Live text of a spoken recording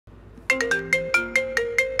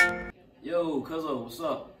Yo, Cuzzo, what's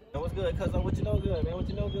up? Man, what's good, Cuzzo? What you know good, man? What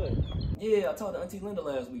you know good? Yeah, I talked to Auntie Linda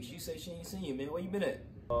last week. She said she ain't seen you, man. Where you been at?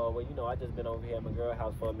 Well, you know, I just been over here at my girl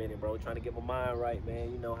house for a minute, bro. Trying to get my mind right,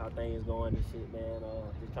 man. You know how things going and shit, man.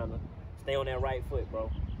 Just trying to stay on that right foot, bro.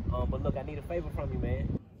 But look, I need a favor from you,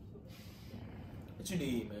 man. What you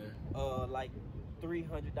need, man? Like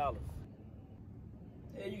 $300.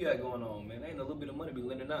 Yeah, you got going on, man. Ain't a little bit of money be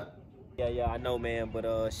lending out. Yeah, I know, man,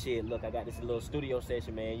 but shit, look, I got this little studio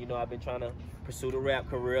session, man. You know, I've been trying to pursue the rap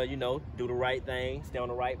career, you know, do the right thing, stay on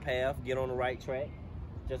the right path, get on the right track.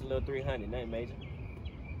 Just a little 300, nothing major.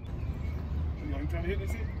 You trying to hit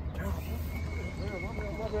this shit?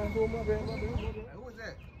 My bad. Who was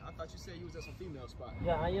that? I thought you said you was at some female spot.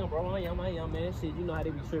 Yeah, I am, bro. I am, man. Shit, you know how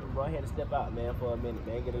they be tripping, bro. I had to step out, man, for a minute,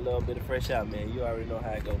 man. Get a little bit of fresh out, man. You already know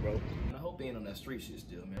how it go, bro. I hope they ain't on that street shit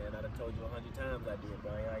still, man. Man, I done told you 100 times I did,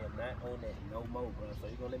 bro. I am not on that no more, bro. So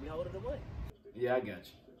you gonna let me hold it away? Yeah, I got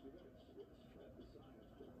you.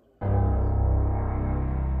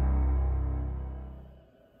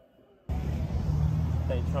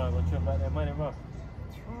 Think trying to trip about that money, bro?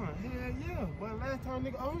 Hell yeah. But last time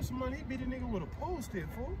nigga owed some money, he beat a nigga with a pool stick,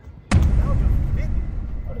 fool. That was just 50.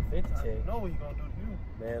 Oh, the 50 check. I know what you gonna do to you.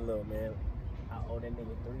 Man, look, man. I owe that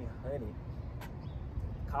nigga 300.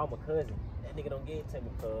 Call my cousin. That nigga don't get it to me,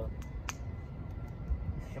 cuz.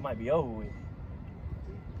 It might be over with.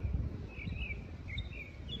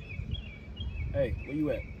 Hey, where you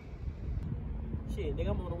at? Shit,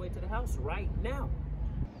 nigga, I'm on the way to the house right now.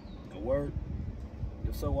 A word?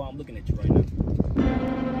 If so, I'm looking at you right now.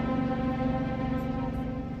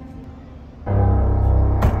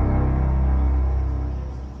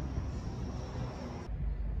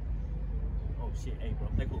 Shit, hey, bro,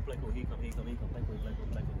 play cool. He come, play cool.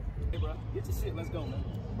 Hey, bro, get your shit, let's go, man.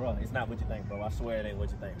 Bro, it's not what you think, bro. I swear it ain't what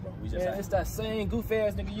you think, bro. We just Man, it's that same goof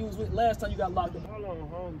ass nigga you was with last time you got locked up. Hold on,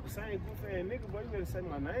 home. The same goofy ass nigga, boy. You better say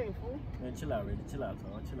my name, fool. Man, chill out, really. Chill out,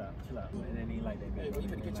 bro. Chill out. Man, it ain't like that, man. Hey, Bro. you It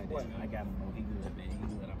better ain't get like your boy, that. man. I got him, bro. He good, man. He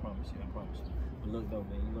good. I promise you. But look, though,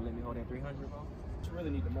 man, you gonna let me hold that 300, bro? What you really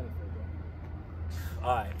need the money for, bro?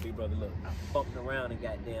 All right, big brother, look. I fucked around and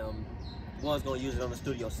goddamn was gonna use it on the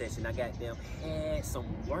studio session. I goddamn had some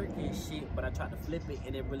work and shit, but I tried to flip it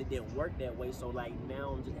and it really didn't work that way. So like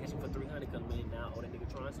now I'm just asking for 300 because man, now oh that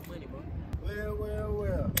nigga trying some money, bro.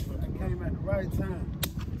 Well. I came at the right time.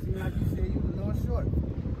 Seemed like you said you was a little short.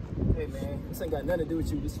 Hey, man, this ain't got nothing to do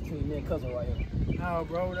with you. This is between me and Cousin right here. No,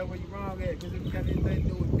 bro, that's where you wrong at. Because if you got anything to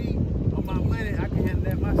do with me, on my money, I can handle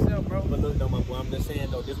that myself, bro. But look, though, my boy, I'm just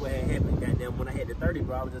saying, though, this what had happened. Goddamn, when I had the 30,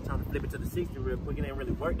 bro, I was just trying to flip it to the 60 real quick. It ain't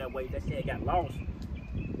really work that way. That shit got lost.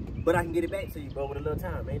 But I can get it back to you, bro, with a little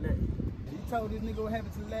time. Ain't nothing. You told this nigga what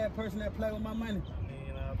happened to the last person that played with my money.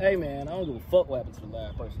 Hey, man, I don't give a fuck what happened to the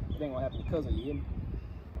last person. It ain't gonna happen to Cousin, you hear me?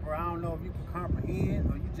 Bro, I don't know if you can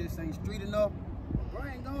comprehend or you just ain't street enough. Bro,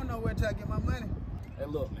 I ain't going nowhere till I get my money. Hey,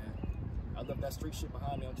 look, man, I left that street shit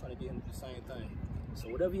behind me. I'm trying to get him to do the same thing. So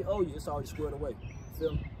whatever he owe you, it's already squared away.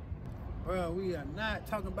 Feel me? Bro, we are not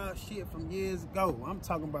talking about shit from years ago. I'm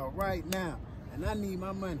talking about right now. And I need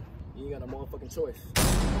my money. You ain't got no motherfucking choice.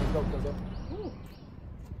 Let's go, Cousin.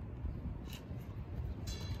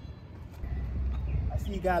 I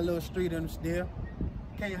see you got a little street in him still.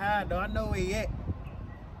 Can't hide though, I know where he at.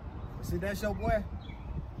 But see, that's your boy.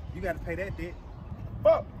 You gotta pay that debt.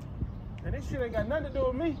 Fuck! And this shit ain't got nothing to do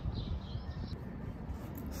with me.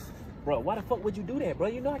 Bro, why the fuck would you do that, bro?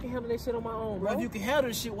 You know I can handle that shit on my own, bro. Bro, if you can handle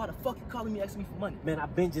this shit, why the fuck you calling me asking me for money? Man,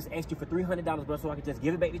 I've been just asked you for $300, bro, so I can just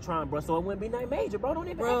give it back to Tron, bro, so it wouldn't be nothing major, bro. Don't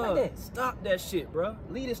even act Bro, like that. stop that shit, bro.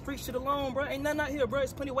 Leave this street shit alone, bro. Ain't nothing out here, bro.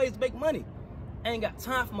 There's plenty of ways to make money. I ain't got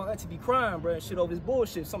time for my auntie to be crying, bro, and shit over this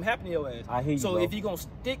bullshit. Something happened to your ass. I hear you, So bro. if you gonna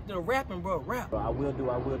stick to rapping, bro, rap. Bro, I will do.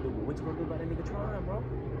 But what you gonna do about that nigga Tron, bro?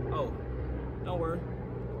 Oh, don't worry.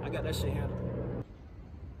 I got that shit handled.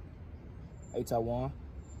 Hey, Taiwan.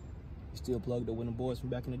 You still plugged up with them boys from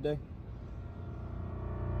back in the day?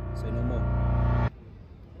 Say no more.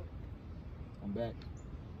 I'm back.